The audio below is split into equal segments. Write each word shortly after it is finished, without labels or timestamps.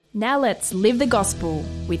Now let's live the gospel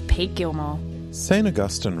with Pete Gilmore. St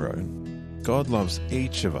Augustine wrote, "God loves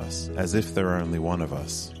each of us as if there are only one of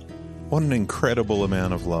us." What an incredible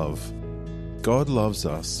amount of love. God loves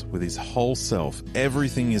us with his whole self,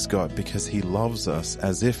 everything he's got, because he loves us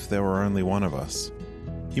as if there were only one of us.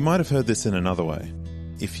 You might have heard this in another way.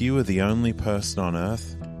 If you were the only person on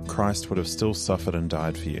earth, Christ would have still suffered and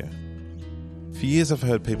died for you. For years I've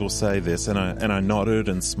heard people say this, and I nodded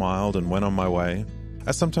and smiled and went on my way.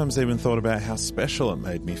 I sometimes even thought about how special it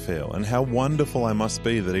made me feel and how wonderful I must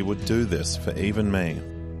be that he would do this for even me.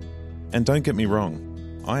 And don't get me wrong,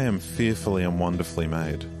 I am fearfully and wonderfully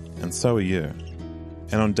made, and so are you.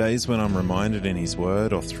 And on days when I'm reminded in his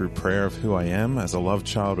word or through prayer of who I am as a loved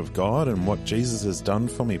child of God and what Jesus has done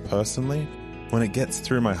for me personally, when it gets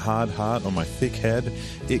through my hard heart or my thick head,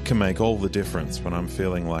 it can make all the difference when I'm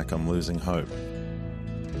feeling like I'm losing hope.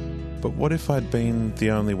 But what if I'd been the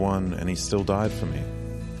only one and he still died for me?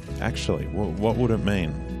 Actually, what would it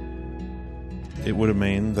mean? It would have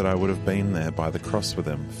mean that I would have been there by the cross with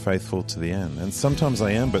him, faithful to the end. And sometimes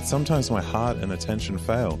I am, but sometimes my heart and attention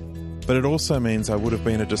fail. But it also means I would have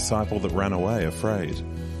been a disciple that ran away, afraid.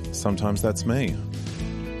 Sometimes that's me.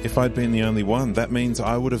 If I'd been the only one, that means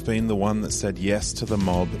I would have been the one that said yes to the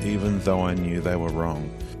mob, even though I knew they were wrong.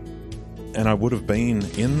 And I would have been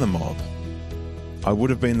in the mob. I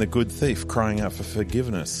would have been the good thief crying out for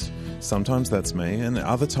forgiveness. Sometimes that's me, and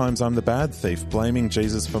other times I'm the bad thief blaming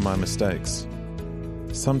Jesus for my mistakes.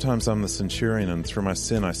 Sometimes I'm the centurion, and through my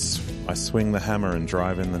sin I swing the hammer and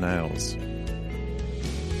drive in the nails.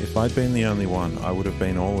 If I'd been the only one, I would have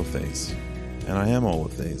been all of these. And I am all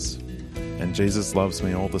of these. And Jesus loves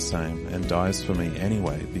me all the same and dies for me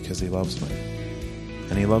anyway because he loves me.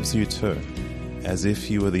 And he loves you too, as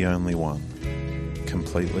if you were the only one.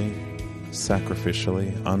 Completely,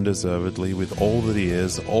 sacrificially, undeservedly, with all that he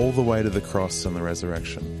is, all the way to the cross and the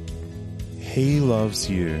resurrection. He loves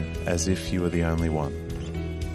you as if you were the only one.